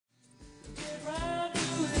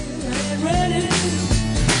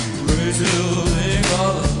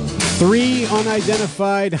Three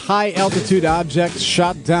unidentified high-altitude objects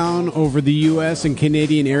shot down over the U.S. and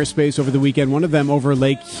Canadian airspace over the weekend, one of them over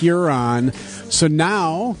Lake Huron. So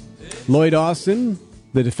now, Lloyd Austin,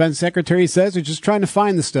 the defense secretary, says they're just trying to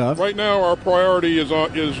find the stuff. Right now, our priority is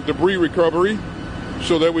debris recovery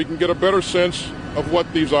so that we can get a better sense of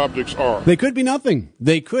what these objects are. They could be nothing.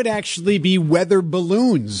 They could actually be weather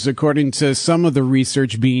balloons, according to some of the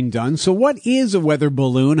research being done. So what is a weather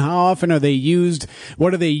balloon? How often are they used?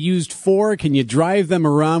 What are they used for? Can you drive them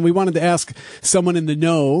around? We wanted to ask someone in the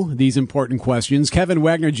know these important questions. Kevin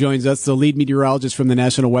Wagner joins us, the lead meteorologist from the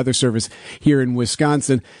National Weather Service here in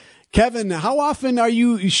Wisconsin. Kevin, how often are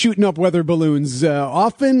you shooting up weather balloons?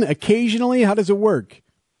 Often? Occasionally? How does it work?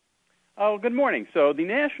 Oh, good morning. So the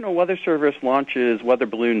National Weather Service launches weather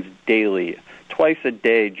balloons daily, twice a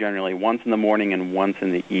day generally, once in the morning and once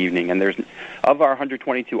in the evening. And there's, of our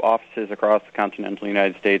 122 offices across the continental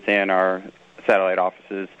United States and our satellite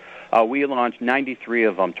offices, we launch 93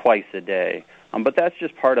 of them twice a day. But that's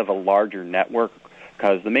just part of a larger network,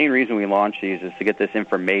 because the main reason we launch these is to get this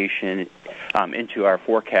information into our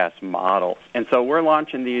forecast models. And so we're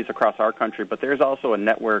launching these across our country, but there's also a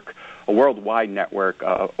network, a worldwide network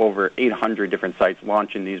of over 800 different sites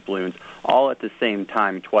launching these balloons all at the same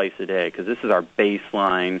time twice a day, because this is our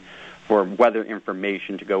baseline for weather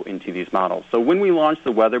information to go into these models. So when we launch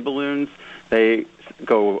the weather balloons, they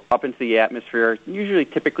go up into the atmosphere. Usually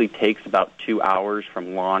typically takes about 2 hours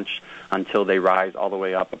from launch until they rise all the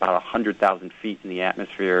way up about 100,000 feet in the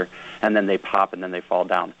atmosphere, and then they pop and then they fall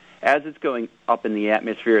down. As it's going up in the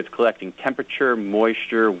atmosphere, it's collecting temperature,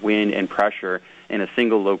 moisture, wind, and pressure in a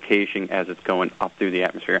single location as it's going up through the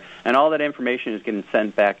atmosphere. And all that information is getting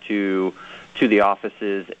sent back to the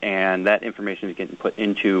offices, and that information is getting put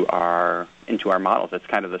into our models. That's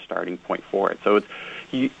kind of the starting point for it. So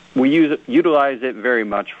we utilize it very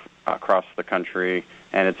much across the country,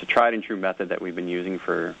 and it's a tried and true method that we've been using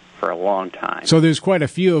for a long time. So there's quite a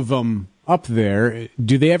few of them up there.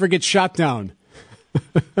 Do they ever get shot down?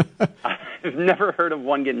 I've never heard of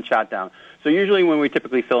one getting shot down. So usually when we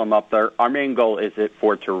typically fill them up, our main goal is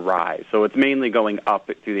for it to rise. So it's mainly going up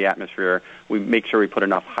through the atmosphere. We make sure we put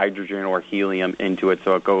enough hydrogen or helium into it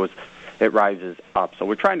so it rises up. So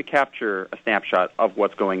we're trying to capture a snapshot of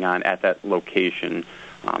what's going on at that location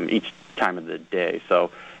each time of the day. So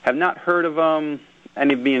have not heard of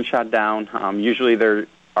any being shot down. Usually there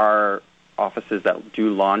are offices that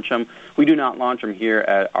do launch them. We do not launch them here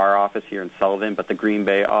at our office here in Sullivan, but the Green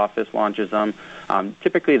Bay office launches them.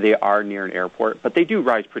 Typically they are near an airport, but they do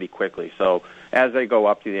rise pretty quickly. So as they go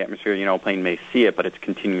up through the atmosphere, a plane may see it, but it's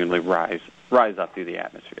continually rise up through the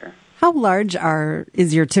atmosphere. How large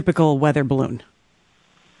is your typical weather balloon?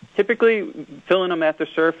 Typically, filling them at the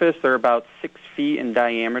surface, they're about 6 feet in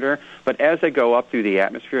diameter, but as they go up through the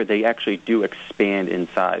atmosphere, they actually do expand in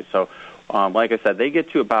size. So like I said, they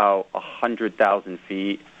get to about 100,000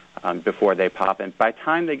 feet before they pop. And by the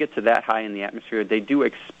time they get to that high in the atmosphere, they do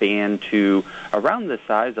expand to around the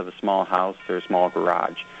size of a small house or a small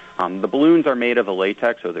garage. The balloons are made of a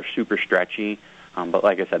latex, so they're super stretchy. But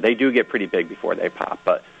like I said, they do get pretty big before they pop.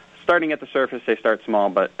 But starting at the surface, they start small,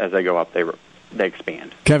 but as they go up, they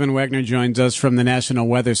expand. Kevin Wagner joins us from the National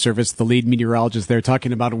Weather Service, the lead meteorologist there,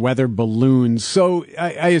 talking about weather balloons. So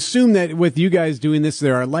I assume that with you guys doing this,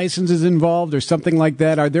 there are licenses involved or something like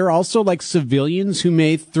that. Are there also like civilians who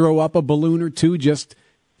may throw up a balloon or two just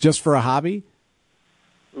for a hobby?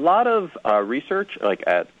 A lot of research, like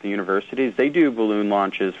at the universities, they do balloon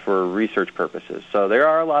launches for research purposes. So there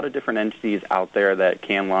are a lot of different entities out there that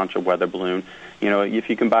can launch a weather balloon. If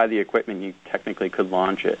you can buy the equipment, you technically could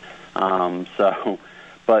launch it.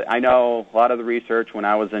 But I know a lot of the research when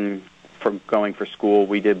I was going for school,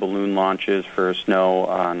 we did balloon launches for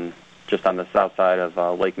snow just on the south side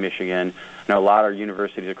of Lake Michigan. I know a lot of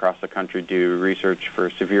universities across the country do research for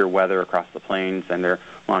severe weather across the plains, and they're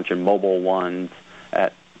launching mobile ones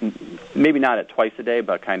at maybe not at twice a day,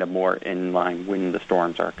 but kind of more in line when the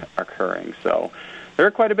storms are occurring. So there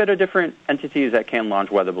are quite a bit of different entities that can launch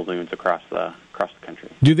weather balloons across the country.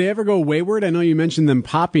 Do they ever go wayward? I know you mentioned them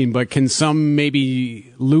popping, but can some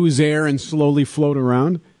maybe lose air and slowly float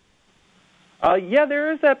around? Yeah,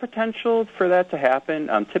 there is that potential for that to happen.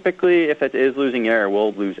 Typically, if it is losing air, it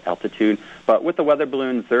will lose altitude. But with the weather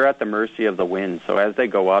balloons, they're at the mercy of the wind. So as they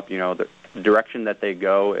go up, the direction that they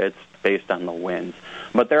go, it's based on the winds.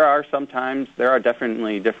 But there are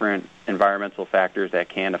definitely different environmental factors that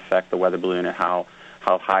can affect the weather balloon and how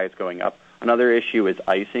high it's going up. Another issue is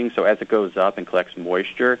icing. So as it goes up and collects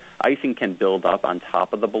moisture, icing can build up on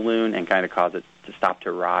top of the balloon and kind of cause it to stop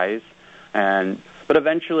to rise. But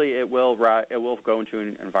eventually it will go into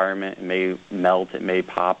an environment. It may melt. It may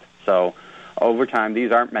pop. So over time,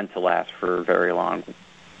 these aren't meant to last for very long.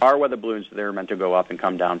 Our weather balloons, they're meant to go up and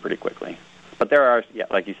come down pretty quickly. But there are,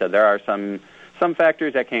 like you said, there are some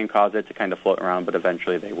factors that can cause it to kind of float around, but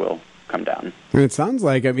eventually they will come down. And it sounds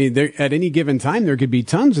like, I mean, at any given time, there could be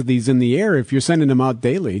tons of these in the air if you're sending them out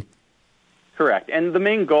daily. Correct. And the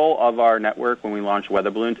main goal of our network when we launch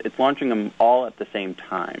weather balloons, it's launching them all at the same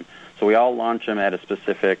time. So we all launch them at a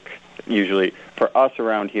specific, usually for us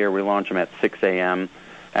around here, we launch them at 6 a.m.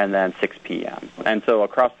 and then 6 p.m. And so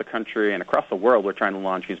across the country and across the world, we're trying to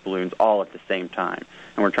launch these balloons all at the same time.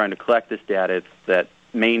 And we're trying to collect this data. It's that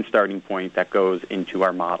main starting point that goes into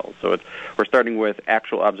our models. So we're starting with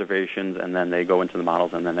actual observations, and then they go into the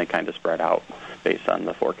models, and then they kind of spread out based on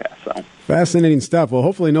the forecast. So fascinating stuff. Well,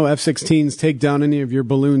 hopefully no F-16s take down any of your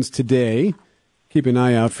balloons today. Keep an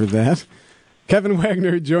eye out for that. Kevin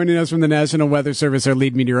Wagner joining us from the National Weather Service, our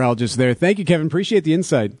lead meteorologist there. Thank you, Kevin. Appreciate the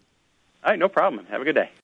insight. All right, no problem. Have a good day.